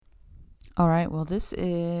All right, well, this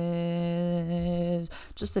is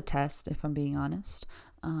just a test, if I'm being honest.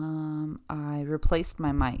 I replaced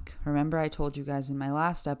my mic. Remember, I told you guys in my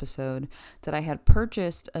last episode that I had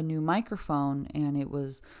purchased a new microphone, and it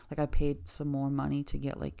was like I paid some more money to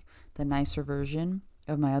get like the nicer version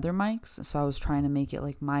of my other mics. So I was trying to make it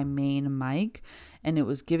like my main mic, and it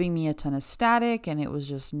was giving me a ton of static, and it was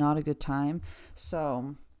just not a good time.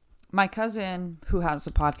 So my cousin, who has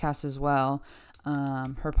a podcast as well,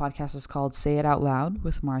 her podcast is called Say It Out Loud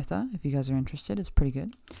with Martha. If you guys are interested, it's pretty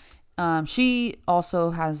good. She also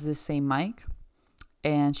has this same mic,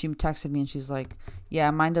 and she texted me and she's like, "Yeah,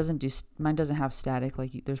 mine doesn't have static.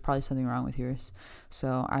 Like, there's probably something wrong with yours."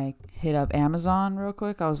 So I hit up Amazon real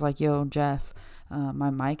quick. I was like, "Yo, Jeff, my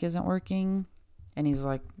mic isn't working," and he's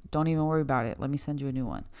like, "Don't even worry about it. Let me send you a new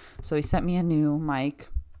one." So he sent me a new mic.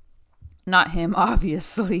 Not him,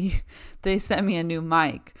 obviously. They sent me a new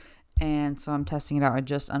mic. And so I'm testing it out. I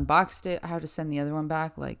just unboxed it. I have to send the other one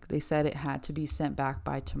back. Like they said, it had to be sent back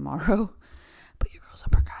by tomorrow. But your girl's a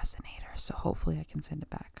procrastinator. So hopefully I can send it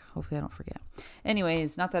back. Hopefully I don't forget.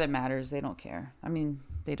 Anyways, not that it matters. They don't care. I mean,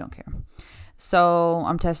 they don't care. So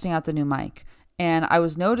I'm testing out the new mic. And I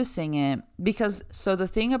was noticing it because, so the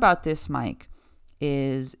thing about this mic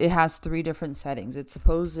is it has 3 different settings. It's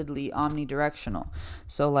supposedly omnidirectional.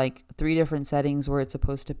 So like 3 different settings where it's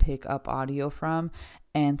supposed to pick up audio from.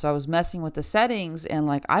 And so I was messing with the settings and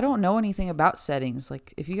like I don't know anything about settings.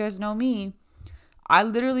 Like if you guys know me, I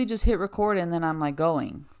literally just hit record and then I'm like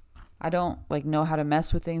going. I don't like know how to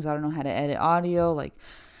mess with things. I don't know how to edit audio. Like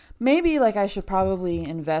maybe like I should probably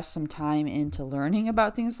invest some time into learning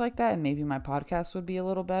about things like that, and maybe my podcast would be a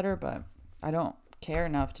little better, but I don't care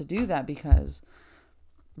enough to do that because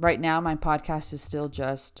right now my podcast is still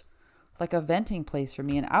just like a venting place for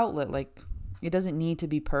me, an outlet. Like it doesn't need to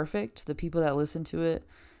be perfect. The people that listen to it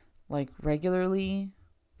like regularly,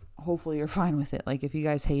 hopefully you're fine with it. Like if you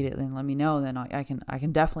guys hate it, then let me know. Then I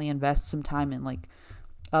can definitely invest some time and like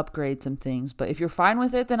upgrade some things. But if you're fine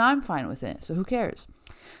with it, then I'm fine with it. So who cares?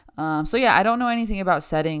 So yeah, I don't know anything about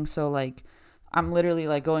settings. So like I'm literally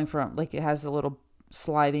like going from like it has a little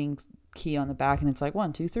sliding key on the back and it's like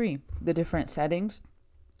 1, 2, 3, the different settings.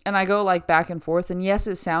 And I go like back and forth. And yes,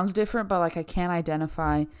 it sounds different, but like I can't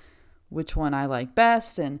identify which one I like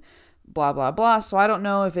best and blah, blah, blah. So I don't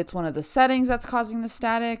know if it's one of the settings that's causing the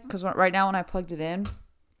static. Because right now when I plugged it in,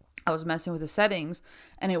 I was messing with the settings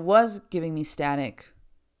and it was giving me static.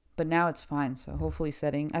 But now it's fine. So hopefully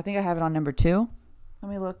I think I have it on number 2.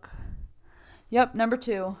 Let me look. Yep, number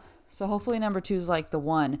 2. So hopefully number 2 is like the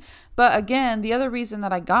one. But again, the other reason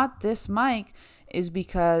that I got this mic is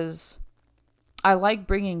because I like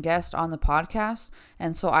bringing guests on the podcast.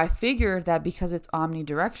 And so I figured that because it's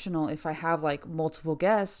omnidirectional, if I have like multiple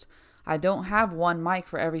guests, I don't have one mic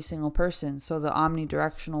for every single person. So the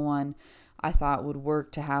omnidirectional one I thought would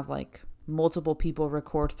work to have like multiple people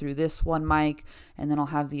record through this one mic. And then I'll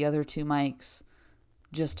have the other 2 mics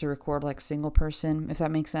just to record like single person, if that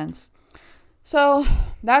makes sense. So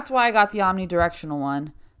that's why I got the omnidirectional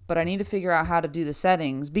one. But I need to figure out how to do the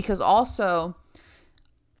settings because also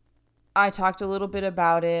I talked a little bit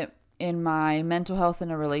about it in my mental health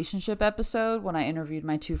in a relationship episode when I interviewed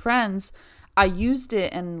my 2 friends. I used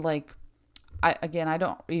it and like, I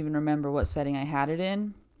don't even remember what setting I had it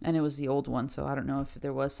in. And it was the old one, so I don't know if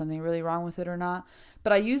there was something really wrong with it or not.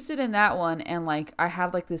 But I used it in that one and like I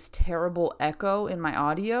had like this terrible echo in my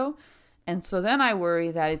audio. And so then I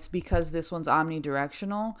worry that it's because this one's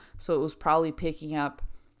omnidirectional. So it was probably picking up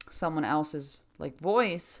someone else's like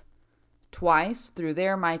voice twice through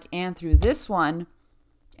their mic and through this one,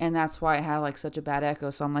 and that's why it had like such a bad echo.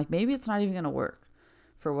 So I'm like, maybe it's not even gonna work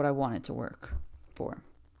for what I want it to work for.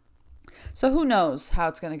 So who knows how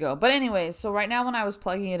it's gonna go. But anyways, so right now when I was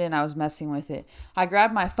plugging it in, I was messing with it. I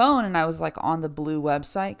grabbed my phone and I was like on the Blue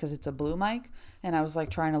website because it's a Blue mic, and I was like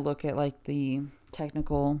trying to look at like the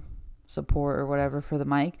technical support or whatever for the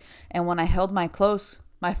mic. And when I held my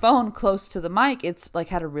phone close to the mic, it's like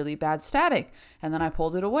had a really bad static. And then I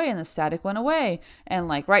pulled it away and the static went away. And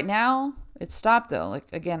like right now it stopped though. Like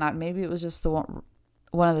again, maybe it was just the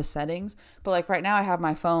one of the settings, but like right now I have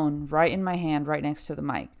my phone right in my hand, right next to the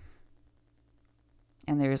mic.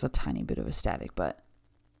 And there's a tiny bit of a static, but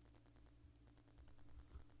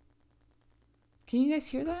can you guys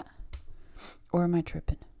hear that? Or am I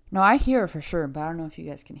tripping? No, I hear it for sure, but I don't know if you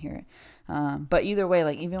guys can hear it. But either way,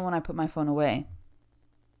 like even when I put my phone away,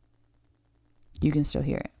 you can still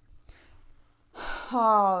hear it.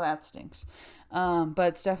 Oh, that stinks. But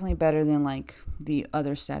it's definitely better than like the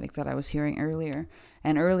other static that I was hearing earlier.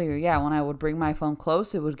 And earlier, yeah, when I would bring my phone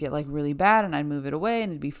close, it would get like really bad and I'd move it away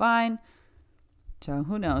and it'd be fine. So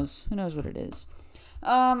who knows? Who knows what it is?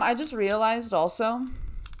 I just realized also,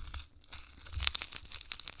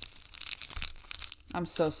 I'm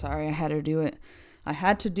so sorry. I had to do it. I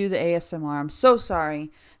had to do the ASMR. I'm so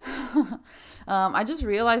sorry. I just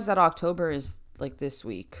realized that October is like this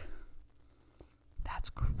week. That's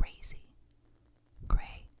crazy.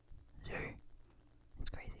 Crazy. It's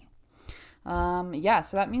crazy. Yeah,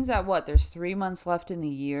 so that means that there's 3 months left in the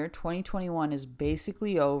year. 2021 is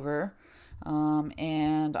basically over.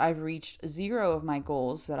 And I've reached 0 of my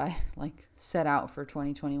goals that I set out for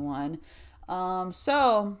 2021.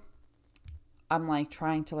 So I'm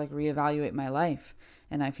trying to reevaluate my life,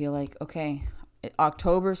 and I feel like, okay,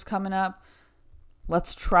 October's coming up.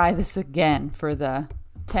 Let's try this again for the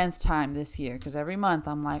 10th time this year, because every month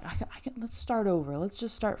I'm like, let's start over. Let's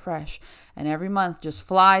just start fresh. And every month just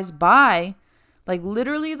flies by.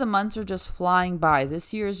 Literally the months are just flying by.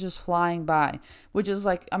 This year is just flying by, which is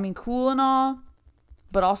cool and all,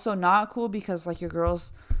 but also not cool because your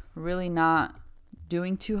girl's really not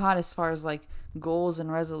doing too hot as far as goals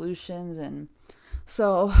and resolutions. And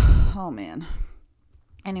so, oh man.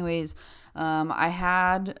 Anyways, I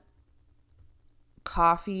had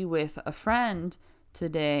coffee with a friend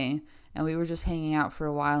today, and we were just hanging out for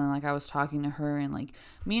a while, and I was talking to her, and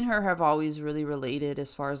me and her have always really related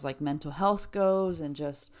as far as mental health goes, and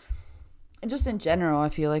just in general, I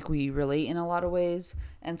feel like we relate in a lot of ways.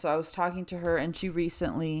 And so I was talking to her, and she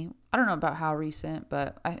recently, I don't know about how recent,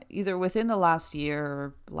 but either within the last year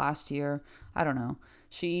or last year, I don't know,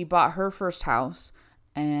 she bought her first house.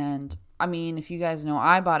 And if you guys know,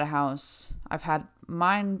 I bought a house. I've had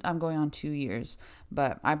mine, I'm going on 2 years,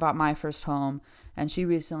 but I bought my first home, and she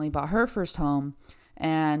recently bought her first home.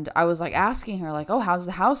 And I was asking her oh, how's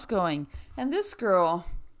the house going? And this girl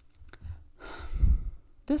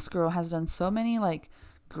has done so many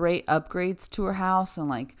great upgrades to her house,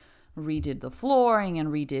 and redid the flooring and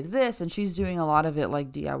redid this, and she's doing a lot of it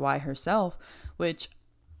DIY herself, which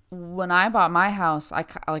when I bought my house, I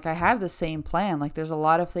had the same plan. There's a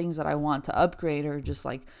lot of things that I want to upgrade or just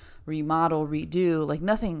remodel, redo,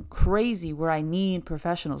 nothing crazy where I need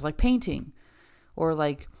professionals, painting or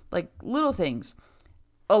little things.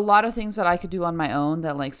 A lot of things that I could do on my own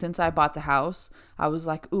that since I bought the house, I was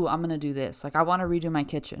ooh, I'm going to do this. I want to redo my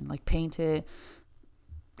kitchen, paint it,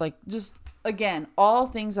 just again, all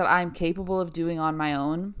things that I'm capable of doing on my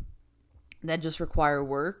own that just require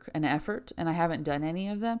work and effort, and I haven't done any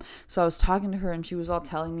of them. So I was talking to her, and she was all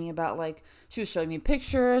telling me about she was showing me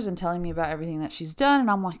pictures and telling me about everything that she's done, and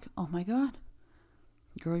I'm like, oh my God,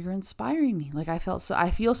 girl, you're inspiring me. I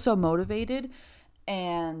feel so motivated.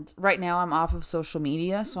 And right now I'm off of social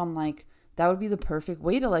media, so I'm that would be the perfect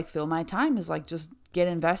way to fill my time, is just get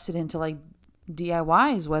invested into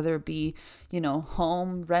DIYs, whether it be,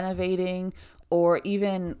 home renovating or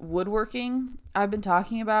even woodworking. I've been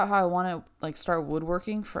talking about how I want to start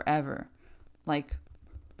woodworking forever. I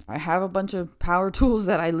have a bunch of power tools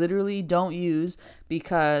that I literally don't use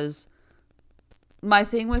because my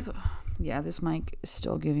thing with, yeah, this mic is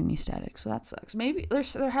still giving me static, so that sucks. Maybe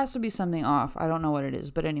there has to be something off. I don't know what it is,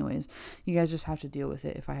 but anyways, you guys just have to deal with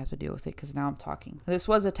it if I have to deal with it, because now I'm talking. This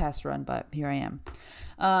was a test run, but here I am.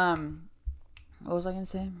 What was I gonna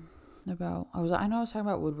say about? I know I was talking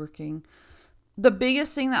about woodworking. The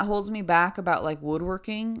biggest thing that holds me back about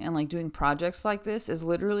woodworking and doing projects like this is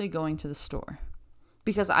literally going to the store,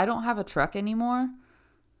 because I don't have a truck anymore.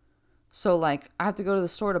 So I have to go to the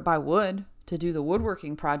store to buy wood to do the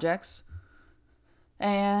woodworking projects.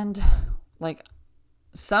 And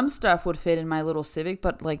some stuff would fit in my little Civic,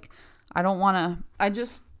 but I don't want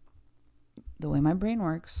to, the way my brain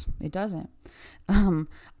works, it doesn't.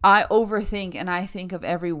 I overthink, and I think of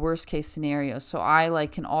every worst case scenario. So I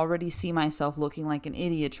can already see myself looking like an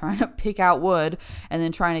idiot trying to pick out wood and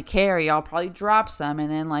then trying to carry. I'll probably drop some,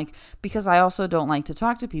 and then because I also don't like to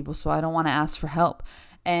talk to people, so I don't want to ask for help.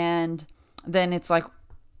 And then it's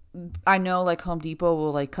I know Home Depot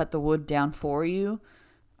will cut the wood down for you,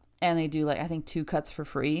 and they do I think 2 cuts for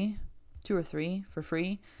free, 2 or 3 for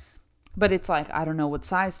free. But it's I don't know what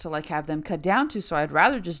size to have them cut down to, so I'd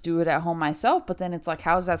rather just do it at home myself. But then it's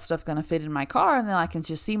how's that stuff going to fit in my car? And then I can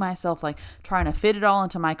just see myself trying to fit it all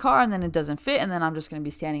into my car, and then it doesn't fit, and then I'm just going to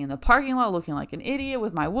be standing in the parking lot looking like an idiot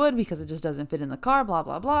with my wood because it just doesn't fit in the car, blah,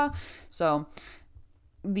 blah, blah. So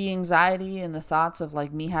the anxiety and the thoughts of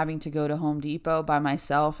me having to go to Home Depot by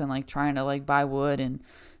myself and trying to buy wood and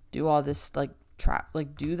do all this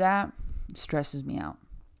do that stresses me out.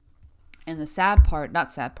 And the sad part,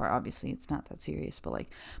 not sad part, obviously, it's not that serious, but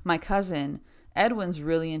my cousin Edwin's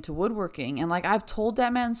really into woodworking. And I've told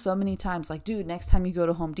that man so many times, dude, next time you go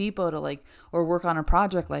to Home Depot to or work on a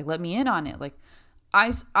project, let me in on it.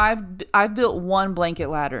 I've built one blanket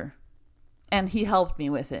ladder. And he helped me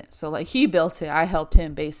with it. So like he built it, I helped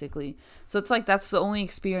him basically. So it's like that's the only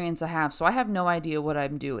experience I have. So I have no idea what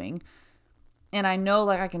I'm doing. And I know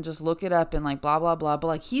like I can just look it up and like blah blah blah, but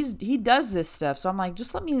like he does this stuff. So I'm like,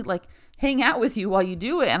 just let me like hang out with you while you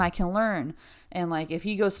do it and I can learn. And like if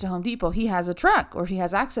he goes to Home Depot, he has a truck or he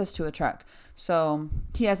has access to a truck. So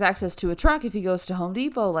he has access to a truck if he goes to Home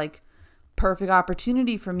Depot, like perfect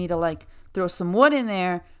opportunity for me to like throw some wood in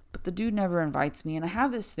there. But the dude never invites me. And I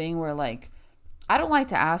have this thing where like I don't like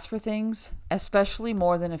to ask for things, especially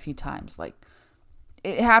more than a few times. Like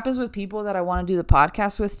it happens with people that I want to do the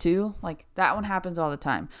podcast with too. Like that one happens all the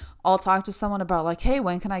time. I'll talk to someone about like, hey,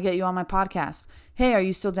 when can I get you on my podcast? Hey, are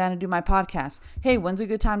you still down to do my podcast? Hey, when's a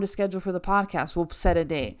good time to schedule for the podcast? We'll set a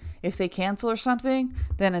date. If they cancel or something,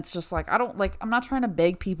 then it's just like, I'm not trying to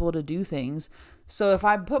beg people to do things. So if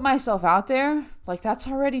I put myself out there, like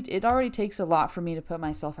it already takes a lot for me to put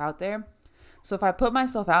myself out there. So if I put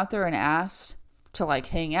myself out there and ask to like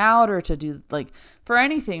hang out or to do like for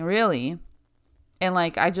anything really, and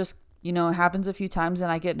like I just, it happens a few times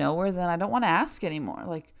and I get nowhere, then I don't want to ask anymore.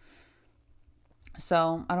 Like,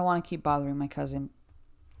 so I don't want to keep bothering my cousin,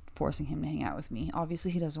 forcing him to hang out with me.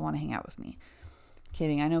 Obviously he doesn't want to hang out with me.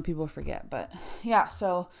 Kidding. I know people forget, but yeah.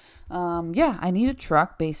 So, I need a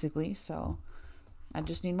truck basically. So I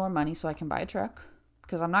just need more money so I can buy a truck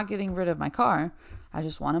because I'm not getting rid of my car. I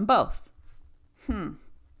just want them both.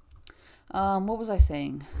 What was I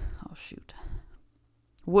saying? Oh, shoot.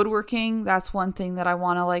 Woodworking, that's one thing that I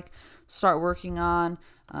want to like start working on.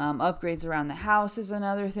 Upgrades around the house is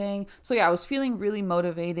another thing. So yeah, I was feeling really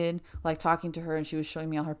motivated, like talking to her, and she was showing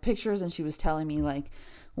me all her pictures and she was telling me like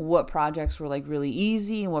what projects were like really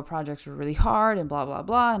easy and what projects were really hard and blah, blah,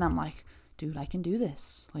 blah. And I'm like, dude, I can do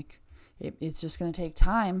this. Like it's just going to take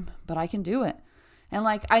time, but I can do it. And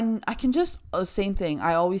like, I can just, same thing.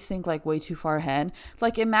 I always think like way too far ahead.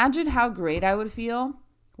 Like imagine how great I would feel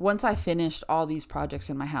once I finished all these projects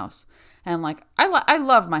in my house. And like, I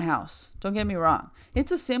love my house. Don't get me wrong.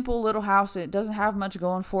 It's a simple little house. It doesn't have much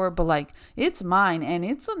going for it, but like it's mine and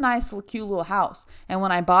it's a nice cute little house. And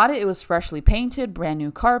when I bought it, it was freshly painted, brand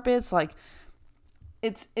new carpets. Like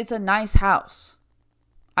it's a nice house.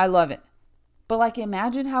 I love it. But like,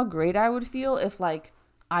 imagine how great I would feel if like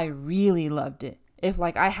I really loved it. If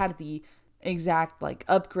like I had the exact like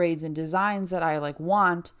upgrades and designs that I like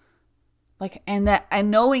want, like, and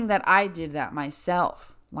knowing that I did that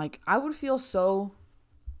myself, like I would feel so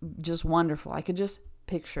just wonderful. I could just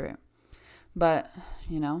picture it. But,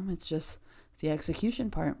 it's just the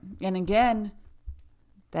execution part. And again,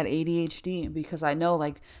 that ADHD, because I know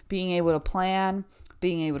like being able to plan,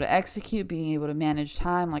 being able to execute, being able to manage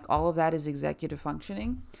time, like all of that is executive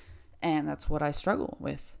functioning. And that's what I struggle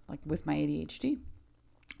with, like with my ADHD.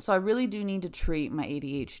 So I really do need to treat my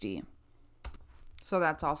ADHD. So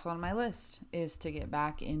that's also on my list, is to get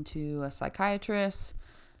back into a psychiatrist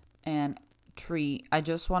and treat. I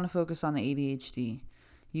just want to focus on the ADHD.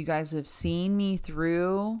 You guys have seen me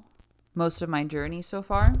through most of my journey so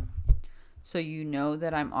far. So you know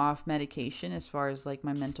that I'm off medication as far as like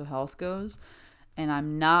my mental health goes. And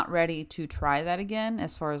I'm not ready to try that again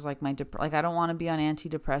as far as like my, I don't want to be on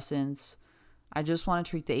antidepressants. I just want to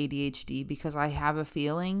treat the ADHD because I have a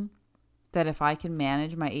feeling that if I can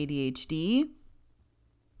manage my ADHD,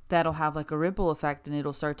 that'll have like a ripple effect and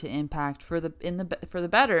it'll start to impact for the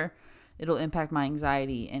better. It'll impact my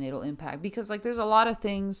anxiety and it'll impact, because like there's a lot of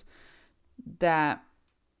things that,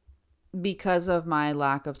 because of my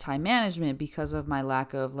lack of time management, because of my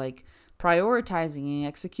lack of like prioritizing and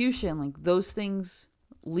execution, like those things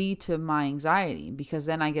lead to my anxiety, because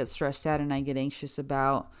then I get stressed out and I get anxious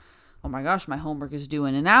about, oh my gosh, my homework is due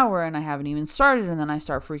in an hour and I haven't even started. And then I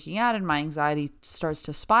start freaking out and my anxiety starts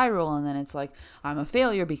to spiral. And then it's like, I'm a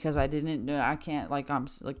failure because I can't, like, I'm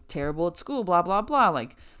like terrible at school, blah, blah, blah.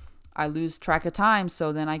 Like I lose track of time.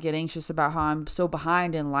 So then I get anxious about how I'm so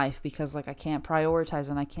behind in life because like I can't prioritize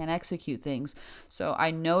and I can't execute things. So I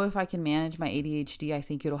know if I can manage my ADHD, I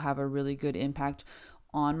think it'll have a really good impact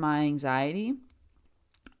on my anxiety.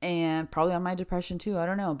 And probably on my depression too. I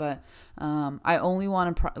don't know. But I only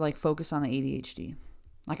want to focus on the ADHD.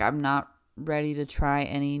 Like I'm not ready to try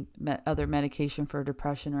any other medication for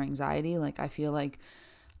depression or anxiety. Like I feel like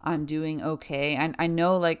I'm doing okay. And I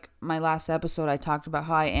know like my last episode, I talked about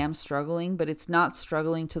how I am struggling. But it's not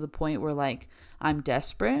struggling to the point where like I'm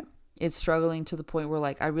desperate. It's struggling to the point where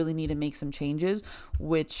like I really need to make some changes,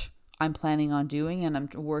 which I'm planning on doing. And I'm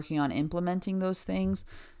working on implementing those things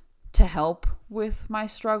to help with my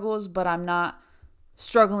struggles, but I'm not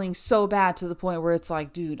struggling so bad to the point where it's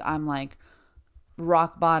like, dude, I'm like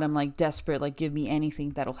rock bottom, like desperate, like give me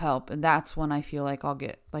anything that'll help. And that's when I feel like I'll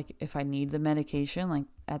get, like if I need the medication, like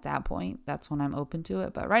at that point, that's when I'm open to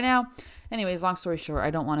it. But right now, anyways, long story short, I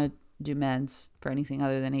don't want to do meds for anything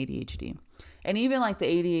other than ADHD. And even like the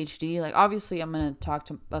ADHD, like obviously I'm going to talk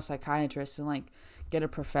to a psychiatrist and like get a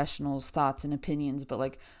professional's thoughts and opinions, but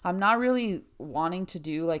like I'm not really wanting to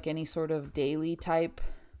do like any sort of daily type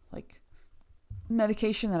like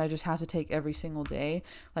medication that I just have to take every single day.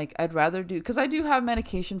 Like I'd rather do, because I do have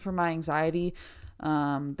medication for my anxiety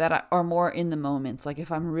that are more in the moments. Like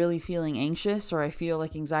if I'm really feeling anxious or I feel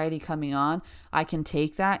like anxiety coming on, I can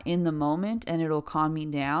take that in the moment and it'll calm me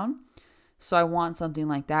down. So I want something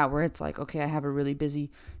like that where it's like, okay, I have a really busy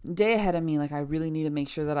day ahead of me. Like I really need to make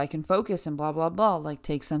sure that I can focus and blah, blah, blah. Like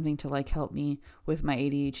take something to like help me with my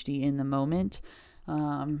ADHD in the moment.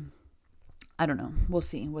 I don't know. We'll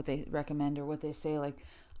see what they recommend or what they say. Like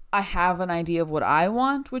I have an idea of what I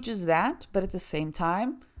want, which is that. But at the same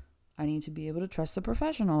time, I need to be able to trust the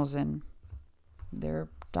professionals and they're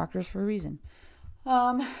doctors for a reason.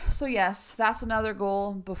 So yes, that's another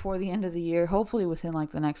goal before the end of the year. Hopefully within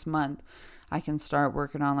like the next month, I can start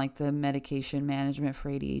working on like the medication management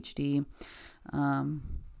for ADHD.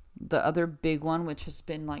 The other big one, which has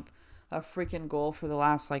been like a freaking goal for the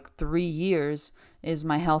last like 3 years, is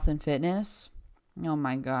my health and fitness. Oh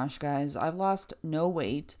my gosh, guys, I've lost no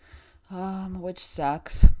weight, which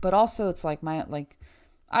sucks. But also it's like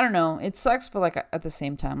I don't know, it sucks, but like at the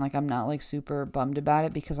same time, like I'm not like super bummed about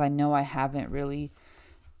it because I know I haven't really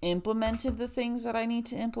implemented the things that I need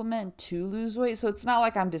to implement to lose weight. So it's not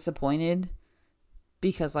like I'm disappointed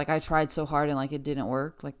because like I tried so hard and like it didn't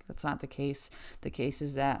work. Like that's not the case. The case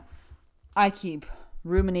is that I keep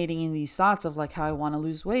ruminating in these thoughts of like how I want to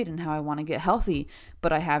lose weight and how I want to get healthy,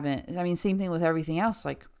 but I haven't. I mean, same thing with everything else.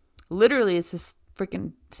 Like literally it's this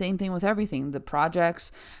freaking same thing with everything. The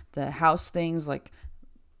projects, the house things, like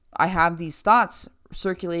I have these thoughts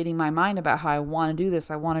circulating my mind about how I want to do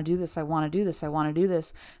this. I want to do this. I want to do this. I want to do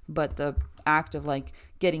this. But the act of like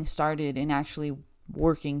getting started and actually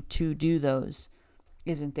working to do those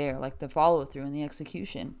isn't there. Like the follow through and the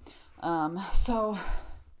execution. So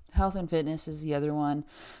health and fitness is the other one.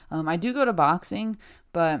 I do go to boxing,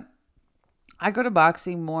 but I go to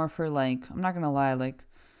boxing more for like, I'm not going to lie. Like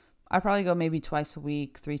I probably go maybe twice a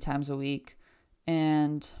week, 3 times a week.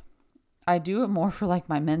 And I do it more for like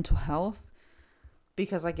my mental health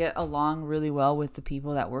because I get along really well with the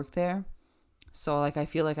people that work there. So like I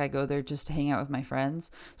feel like I go there just to hang out with my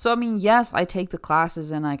friends. So I mean, yes, I take the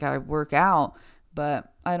classes and like I work out,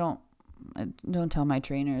 but I don't tell my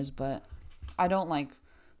trainers, but I don't like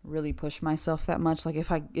really push myself that much. Like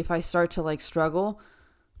if I start to like struggle,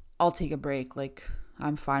 I'll take a break. Like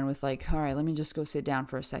I'm fine with like, all right, let me just go sit down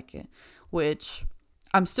for a second, which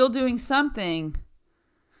I'm still doing something.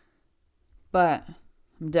 But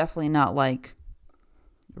I'm definitely not like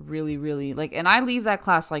really, really like, and I leave that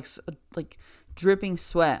class like dripping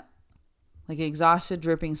sweat, like exhausted,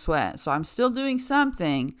 dripping sweat. So I'm still doing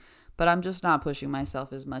something, but I'm just not pushing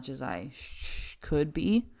myself as much as I could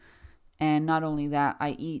be. And not only that, I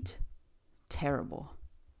eat terrible,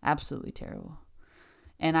 absolutely terrible.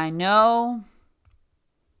 And I know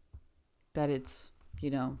that it's,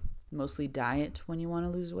 mostly diet when you want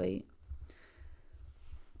to lose weight.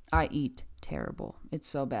 I eat terrible. It's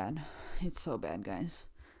so bad. It's so bad, guys.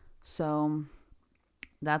 So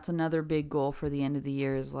that's another big goal for the end of the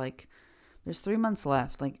year is like, there's 3 months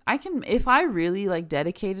left. Like I can, if I really like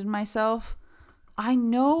dedicated myself, I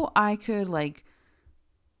know I could like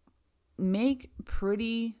make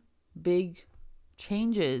pretty big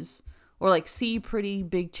changes or like see pretty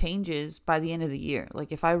big changes by the end of the year.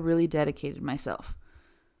 Like if I really dedicated myself,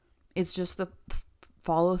 it's just the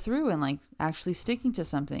follow through and like actually sticking to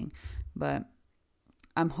something. But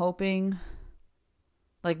I'm hoping,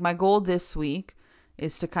 like my goal this week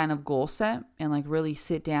is to kind of goal set and like really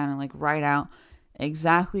sit down and like write out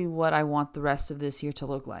exactly what I want the rest of this year to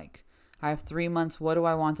look like. I have 3 months. What do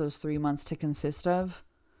I want those 3 months to consist of?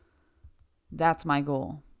 That's my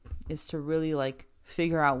goal, is to really like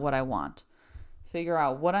figure out what I want, figure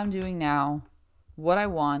out what I'm doing now, what I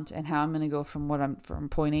want, and how I'm going to go from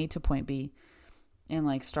point A to point B. And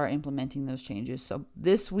like start implementing those changes. So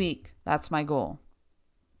this week, that's my goal,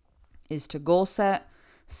 is to goal set,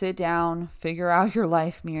 sit down, figure out your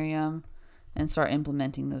life, Miriam, and start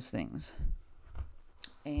implementing those things.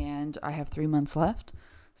 And I have 3 months left.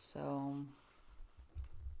 So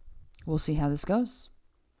we'll see how this goes.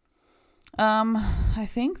 I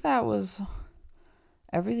think that was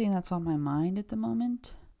everything that's on my mind at the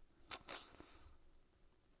moment.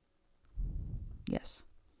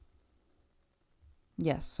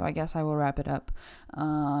 Yes, so I guess I will wrap it up.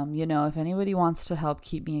 If anybody wants to help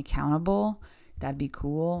keep me accountable, that'd be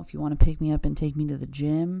cool. If you want to pick me up and take me to the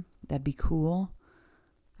gym, that'd be cool.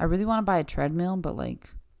 I really want to buy a treadmill, but like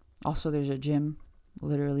also there's a gym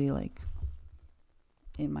literally like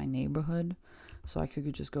in my neighborhood, so I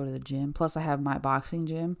could just go to the gym. Plus I have my boxing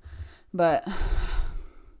gym. But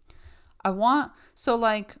so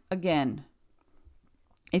like, again,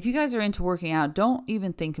 if you guys are into working out, don't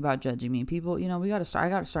even think about judging me. People, I got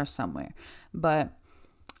to start somewhere. But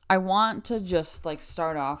I want to just like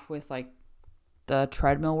start off with like the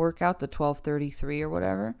treadmill workout, the 12:33 or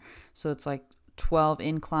whatever. So it's like 12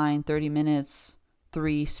 incline, 30 minutes,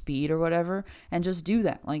 3 speed or whatever, and just do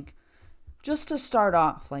that. Like, just to start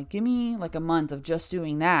off, like, give me like a month of just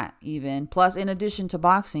doing that, even plus in addition to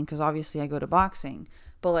boxing, because obviously I go to boxing,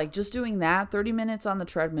 but like just doing that 30 minutes on the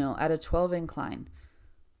treadmill at a 12 incline.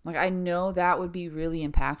 Like, I know that would be really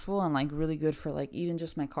impactful and like really good for like even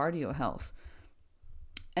just my cardio health.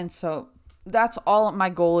 And so that's all my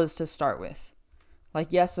goal is to start with. Like,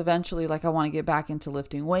 yes, eventually, like I want to get back into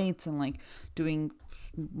lifting weights and like doing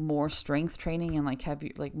more strength training and like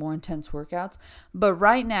heavy, like more intense workouts. But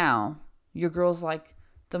right now, your girl's like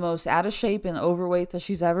the most out of shape and overweight that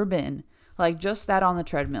she's ever been. Like, just that on the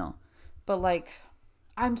treadmill. But like,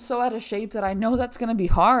 I'm so out of shape that I know that's going to be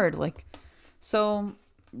hard. Like, so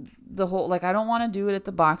the whole, like, I don't want to do it at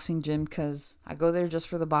the boxing gym because I go there just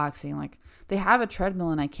for the boxing. Like, they have a treadmill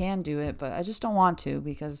and I can do it, but I just don't want to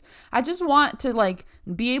because I just want to like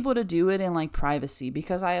be able to do it in like privacy,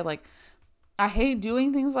 because I hate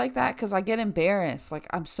doing things like that because I get embarrassed. Like,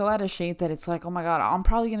 I'm so out of shape that it's like, oh my God, I'm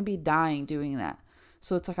probably going to be dying doing that.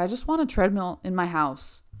 So it's like, I just want a treadmill in my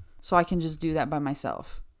house so I can just do that by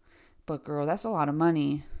myself. But girl, that's a lot of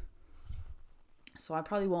money. So I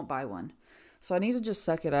probably won't buy one. So I need to just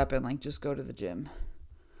suck it up and like just go to the gym.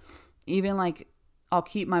 Even like, I'll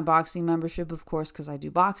keep my boxing membership, of course, because I do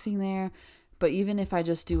boxing there. But even if I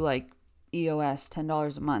just do like EOS,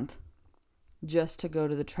 $10 a month, just to go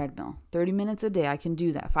to the treadmill, 30 minutes a day, I can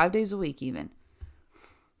do that 5 days a week even.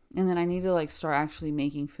 And then I need to like start actually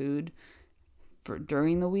making food for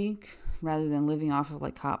during the week rather than living off of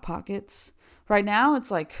like Hot Pockets. Right now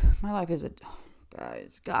it's like my life is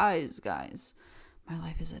guys, my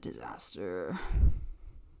life is a disaster.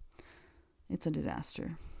 It's a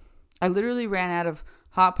disaster. I literally ran out of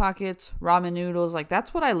Hot Pockets, ramen noodles. Like,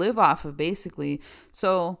 that's what I live off of basically.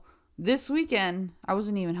 So this weekend, I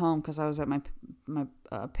wasn't even home because I was at my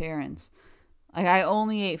parents'. Like, I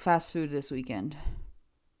only ate fast food this weekend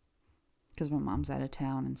because my mom's out of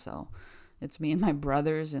town, and so it's me and my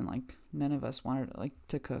brothers, and like none of us wanted like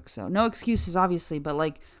to cook. So no excuses, obviously, but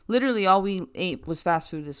like literally all we ate was fast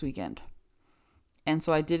food this weekend. And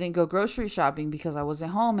so I didn't go grocery shopping because I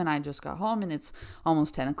wasn't home, and I just got home and it's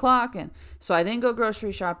almost 10 o'clock. And so I didn't go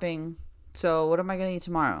grocery shopping. So what am I going to eat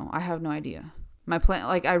tomorrow? I have no idea. My plan,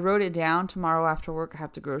 like, I wrote it down. Tomorrow after work, I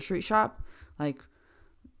have to grocery shop, like,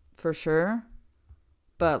 for sure.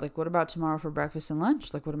 But like, what about tomorrow for breakfast and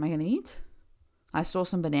lunch? Like, what am I going to eat? I stole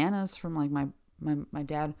some bananas from like my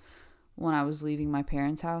dad when I was leaving my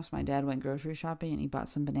parents' house. My dad went grocery shopping and he bought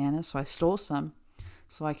some bananas. So I stole some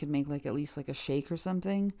so I could make like at least like a shake or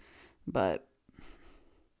something. But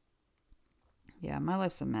yeah, my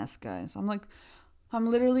life's a mess, guys. I'm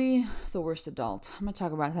literally the worst adult. I'm going to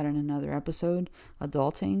talk about that in another episode,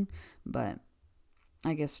 adulting. But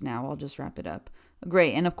I guess now I'll just wrap it up.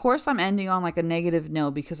 Great. And of course I'm ending on like a negative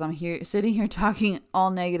note because I'm sitting here talking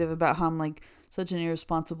all negative about how I'm like such an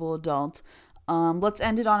irresponsible adult. Let's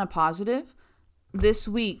end it on a positive. This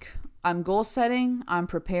week, I'm goal setting. I'm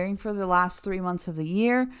preparing for the last 3 months of the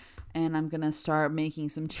year, and I'm going to start making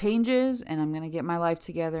some changes, and I'm going to get my life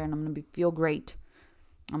together, and I'm going to feel great.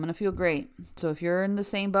 I'm going to feel great. So if you're in the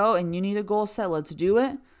same boat and you need a goal set, let's do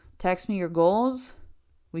it. Text me your goals.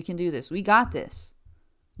 We can do this. We got this.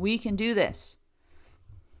 We can do this.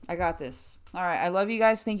 I got this. All right. I love you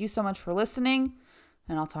guys. Thank you so much for listening,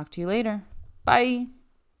 and I'll talk to you later. Bye.